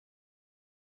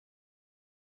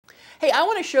Hey, I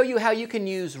want to show you how you can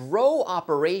use row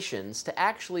operations to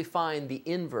actually find the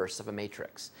inverse of a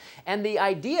matrix. And the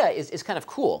idea is kind of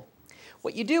cool.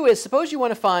 What you do is, suppose you want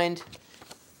to find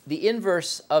the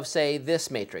inverse of, say,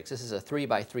 this matrix. This is a 3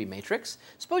 by 3 matrix.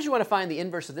 Suppose you want to find the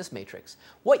inverse of this matrix.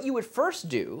 What you would first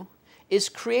do is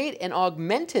create an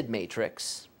augmented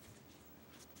matrix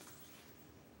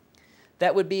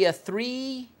that would be a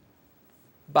 3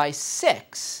 by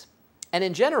 6. And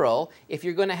in general, if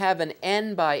you're going to have an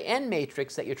n by n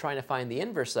matrix that you're trying to find the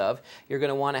inverse of, you're going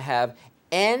to want to have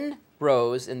n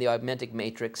rows in the augmented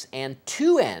matrix and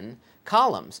 2n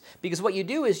columns. Because what you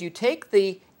do is you take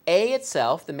the A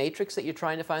itself, the matrix that you're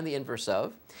trying to find the inverse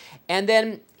of, and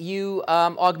then you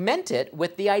augment it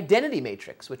with the identity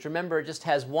matrix, which, remember, just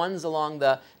has ones along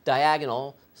the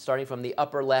diagonal, starting from the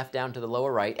upper left down to the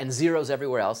lower right, and zeros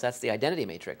everywhere else. That's the identity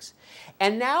matrix.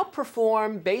 And now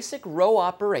perform basic row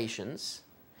operations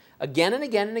again and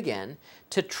again and again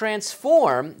to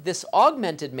transform this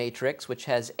augmented matrix, which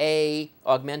has A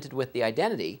augmented with the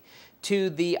identity,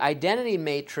 to the identity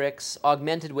matrix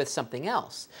augmented with something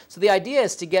else. So the idea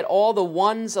is to get all the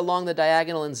ones along the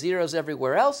diagonal and zeros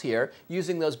everywhere else here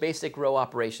using those basic row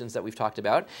operations that we've talked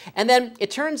about. And then it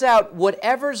turns out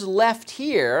whatever's left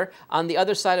here on the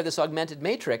other side of this augmented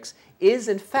matrix is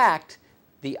in fact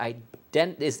the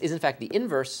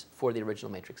inverse for the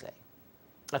original matrix A.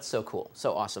 That's so cool,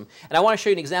 so awesome. And I want to show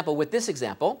you an example with this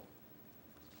example.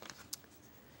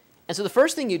 And so the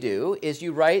first thing you do is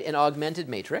you write an augmented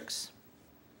matrix,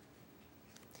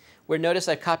 where notice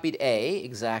I copied A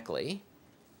exactly.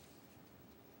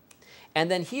 And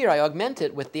then here I augment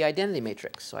it with the identity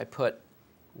matrix. So I put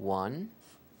 1,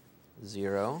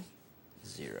 0,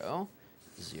 0,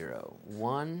 0,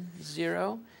 1,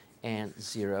 0, and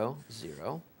 0,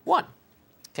 0, 1.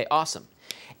 OK, awesome.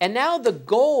 And now the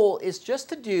goal is just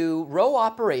to do row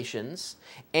operations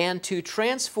and to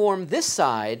transform this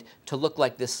side to look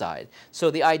like this side.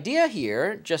 So the idea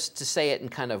here, just to say it in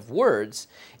kind of words,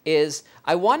 is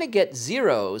I want to get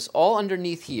zeros all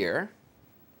underneath here.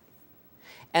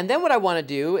 And then what I want to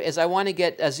do is I want to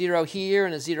get a 0 here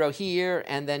and a 0 here,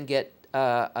 and then get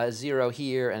a 0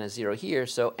 here and a 0 here.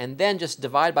 So, and then just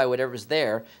divide by whatever's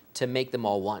there to make them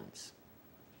all ones.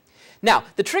 Now,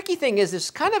 the tricky thing is there's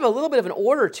kind of a little bit of an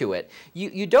order to it.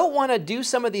 You don't want to do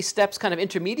some of these steps kind of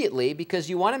intermediately, because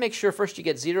you want to make sure first you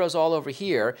get zeros all over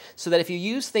here so that if you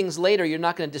use things later, you're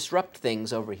not going to disrupt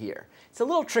things over here. It's a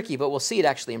little tricky, but we'll see it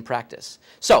actually in practice.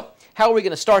 So how are we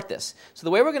going to start this? So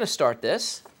the way we're going to start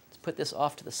this, let's put this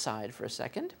off to the side for a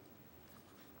second.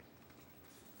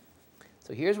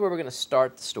 So here's where we're going to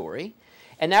start the story.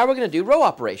 And now we're going to do row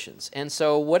operations. And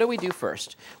so what do we do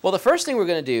first? Well, the first thing we're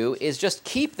going to do is just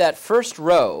keep that first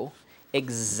row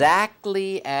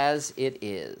exactly as it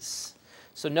is.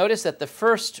 So notice that the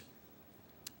first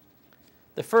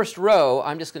row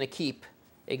I'm just going to keep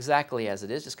exactly as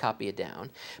it is, just copy it down.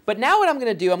 But now what I'm going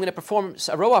to do, I'm going to perform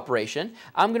a row operation.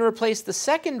 I'm going to replace the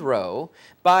second row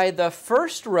by the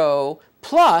first row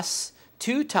plus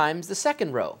 2 times the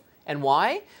second row. And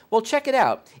why? Well, check it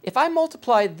out. If I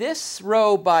multiply this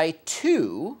row by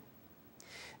 2,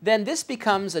 then this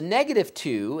becomes a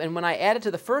 -2. And when I add it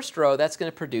to the first row, that's going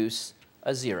to produce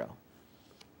a 0.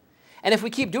 And if we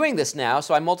keep doing this now,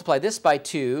 so I multiply this by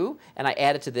 2, and I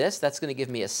add it to this, that's going to give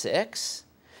me a 6.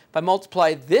 If I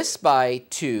multiply this by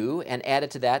 2 and add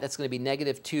it to that, that's going to be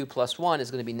 -2 plus 1 is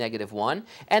going to be -1,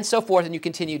 and so forth. And you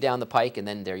continue down the pike, and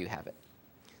then there you have it.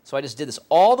 So I just did this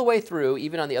all the way through,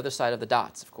 even on the other side of the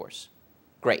dots, of course.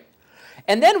 Great.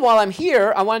 And then while I'm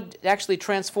here, I want to actually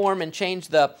transform and change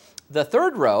the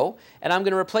third row. And I'm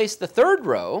going to replace the third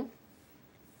row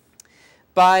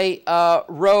by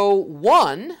row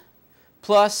 1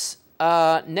 plus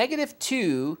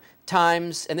 -2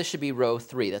 times, and this should be row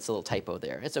 3. That's a little typo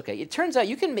there. It's OK. It turns out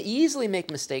you can easily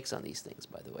make mistakes on these things,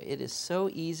 by the way. It is so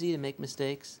easy to make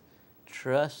mistakes.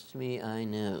 Trust me, I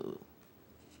know.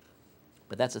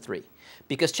 But that's a 3.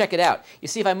 Because check it out. You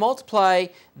see, if I multiply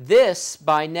this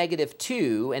by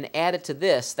 -2 and add it to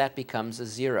this, that becomes a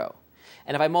 0.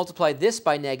 And if I multiply this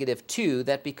by -2,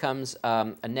 that becomes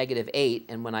a -8.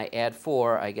 And when I add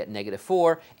 4, I get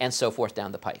 -4, and so forth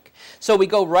down the pike. So we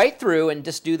go right through and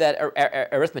just do that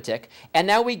arithmetic. And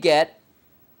now we get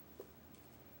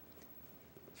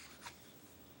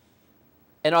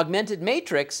an augmented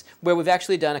matrix where we've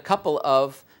actually done a couple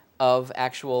of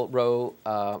actual row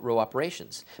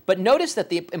operations. But notice that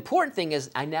the important thing is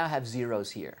I now have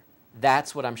zeros here.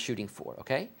 That's what I'm shooting for,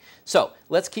 OK? So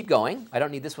let's keep going. I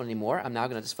don't need this one anymore. I'm now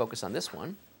going to just focus on this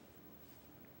one.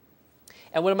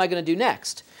 And what am I going to do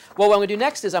next? Well, what I'm going to do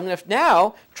next is I'm going to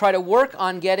now try to work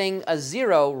on getting a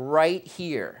 0 right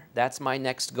here. That's my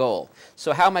next goal.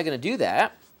 So how am I going to do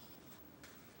that?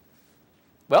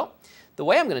 Well, the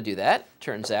way I'm going to do that,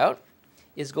 turns out,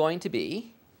 is going to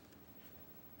be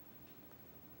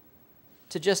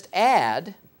to just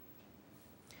add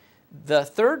the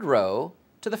third row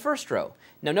to the first row.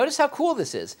 Now notice how cool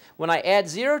this is. When I add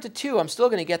 0 to 2, I'm still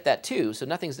going to get that 2, so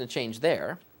nothing's going to change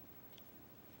there.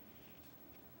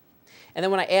 And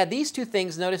then when I add these two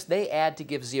things, notice they add to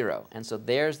give 0. And so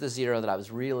there's the 0 that I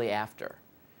was really after.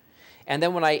 And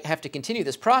then when I have to continue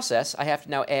this process, I have to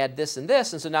now add this, and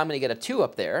so now I'm going to get a 2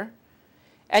 up there.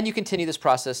 And you continue this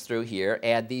process through here.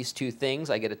 Add these two things,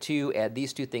 I get a 2. Add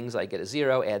these two things, I get a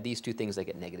 0. Add these two things, I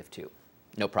get -2.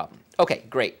 No problem. OK,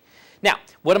 great. Now,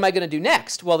 what am I going to do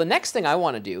next? Well, the next thing I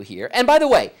want to do here, and by the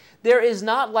way, there is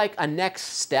not like a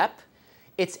next step.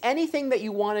 It's anything that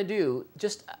you want to do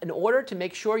just in order to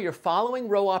make sure you're following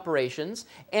row operations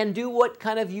and do what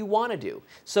kind of you want to do.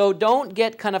 So don't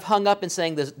get kind of hung up in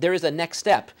saying there is a next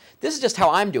step. This is just how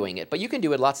I'm doing it, but you can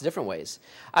do it lots of different ways.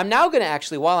 I'm now going to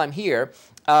actually, while I'm here,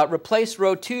 replace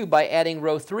row 2 by adding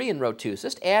row 3 and row 2. So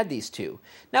just add these two.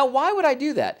 Now, why would I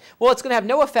do that? Well, it's going to have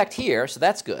no effect here, so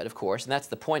that's good, of course, and that's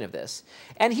the point of this.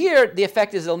 And here, the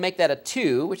effect is it'll make that a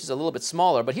 2, which is a little bit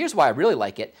smaller, but here's why I really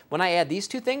like it. When I add these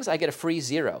two things, I get a free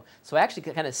 0. So I actually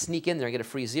kind of sneak in there and get a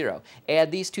free 0.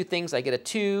 Add these two things, I get a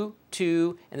 2,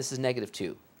 2, and this is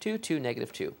 -2. 2, 2,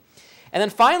 -2. And then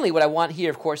finally, what I want here,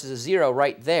 of course, is a 0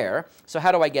 right there. So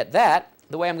how do I get that?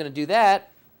 The way I'm going to do that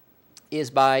is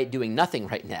by doing nothing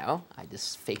right now. I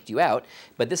just faked you out.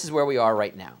 But this is where we are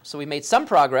right now. So we made some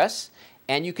progress.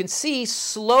 And you can see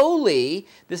slowly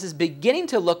this is beginning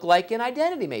to look like an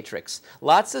identity matrix.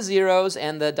 Lots of zeros,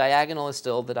 and the diagonal is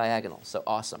still the diagonal. So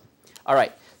awesome. All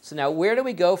right. So now where do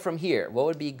we go from here? What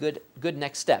would be a good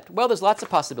next step? Well, there's lots of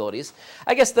possibilities.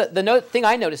 I guess the thing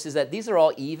I noticed is that these are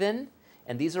all even,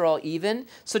 and these are all even.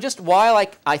 So just while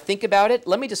I think about it,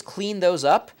 let me just clean those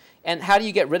up. And how do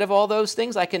you get rid of all those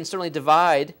things? I can certainly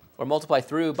divide or multiply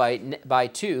through by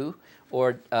 2,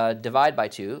 or divide by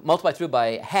 2. Multiply through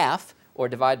by half, or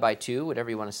divide by 2,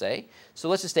 whatever you want to say. So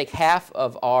let's just take half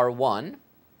of R1.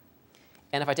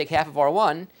 And if I take half of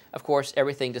R1, of course,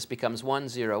 everything just becomes 1,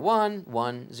 0, 1,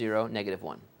 1, 0,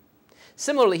 -1.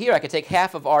 Similarly here, I could take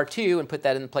half of R2 and put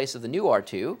that in place of the new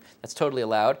R2. That's totally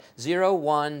allowed. 0,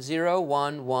 1, 0,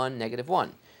 1, 1,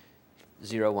 -1.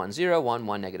 0, 1, 0, 1,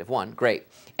 1, -1. Great.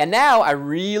 And now I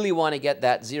really want to get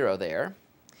that 0 there.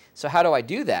 So how do I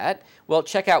do that? Well,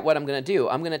 check out what I'm going to do.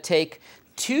 I'm going to take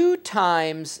 2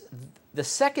 times the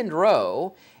second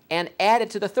row and add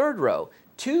it to the third row.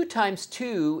 2 times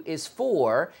 2 is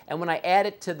 4, and when I add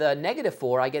it to the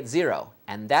 -4, I get 0.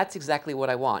 And that's exactly what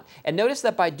I want. And notice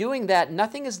that by doing that,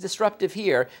 nothing is disruptive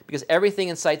here because everything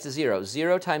in sight is 0.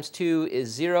 0 times 2 is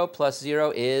 0 plus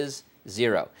 0 is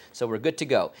 0. So we're good to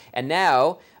go. And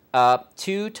now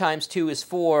 2 times 2 is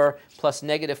 4 plus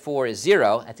 -4 is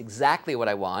 0. That's exactly what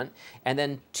I want. And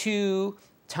then 2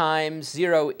 times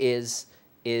 0 is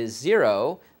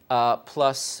 0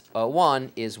 plus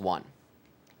 1 is 1.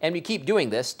 And we keep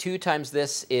doing this. 2 times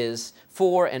this is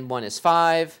 4 and 1 is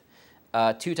 5.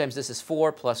 2 times this is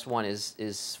 4 plus 1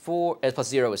 is 4, plus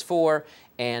 0 is 4.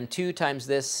 And 2 times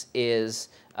this is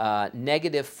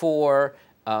 -4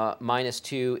 minus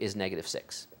 2 is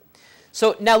 -6.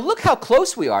 So now look how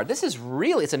close we are. This is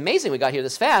really, it's amazing we got here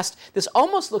this fast. This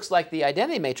almost looks like the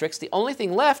identity matrix. The only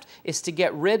thing left is to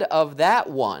get rid of that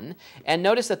one. And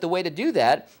notice that the way to do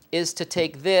that is to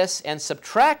take this and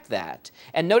subtract that.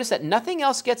 And notice that nothing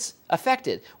else gets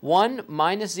affected. 1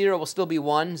 minus 0 will still be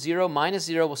 1. 0 minus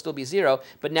 0 will still be 0.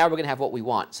 But now we're going to have what we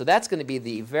want. So that's going to be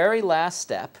the very last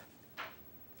step,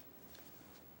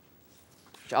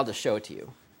 which I'll just show it to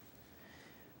you.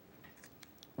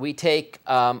 We take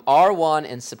R1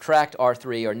 and subtract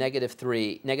R3, or negative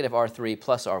R3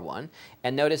 plus R1.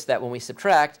 And notice that when we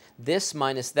subtract, this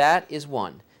minus that is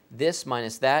 1. This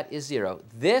minus that is 0.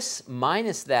 This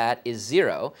minus that is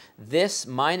 0. This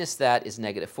minus that is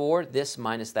 -4. This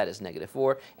minus that is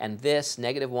 -4. And this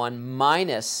 -1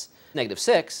 minus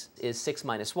 -6 is 6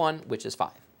 minus 1, which is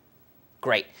 5.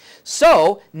 Great.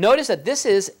 So notice that this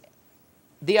is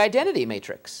the identity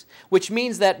matrix, which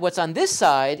means that what's on this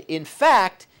side, in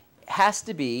fact, has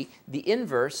to be the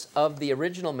inverse of the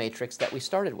original matrix that we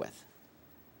started with.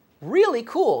 Really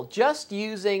cool, just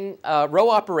using row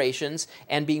operations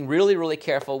and being really, really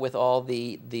careful with all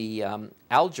the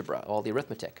algebra, all the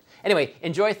arithmetic. Anyway,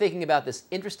 enjoy thinking about this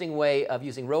interesting way of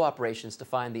using row operations to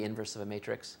find the inverse of a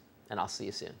matrix, and I'll see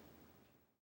you soon.